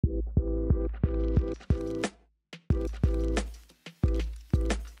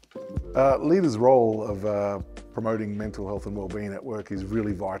Leaders' role of promoting mental health and wellbeing at work is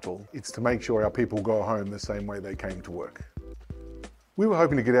really vital. It's to make sure our people go home the same way they came to work. We were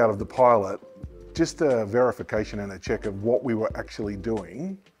hoping to get out of the pilot just a verification and a check of what we were actually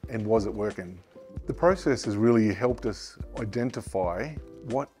doing and was it working. The process has really helped us identify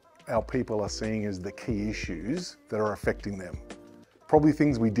what our people are seeing as the key issues that are affecting them. Probably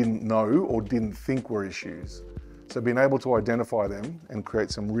things we didn't know or didn't think were issues. So being able to identify them and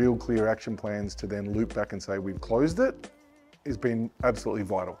create some real clear action plans to then loop back and say we've closed it has been absolutely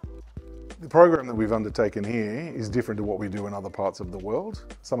vital. The program that we've undertaken here is different to what we do in other parts of the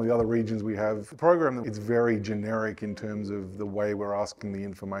world. Some of the other regions we have, the program is very generic in terms of the way we're asking the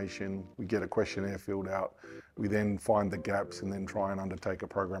information. We get a questionnaire filled out. We then find the gaps and then try and undertake a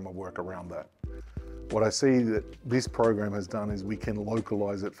program of work around that. What I see that this program has done is we can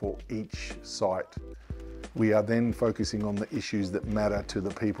localize it for each site. We are then focusing on the issues that matter to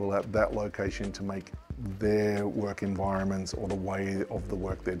the people at that location to make their work environments or the way of the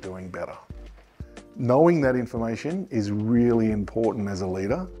work they're doing better. Knowing that information is really important as a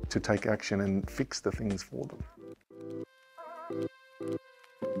leader to take action and fix the things for them.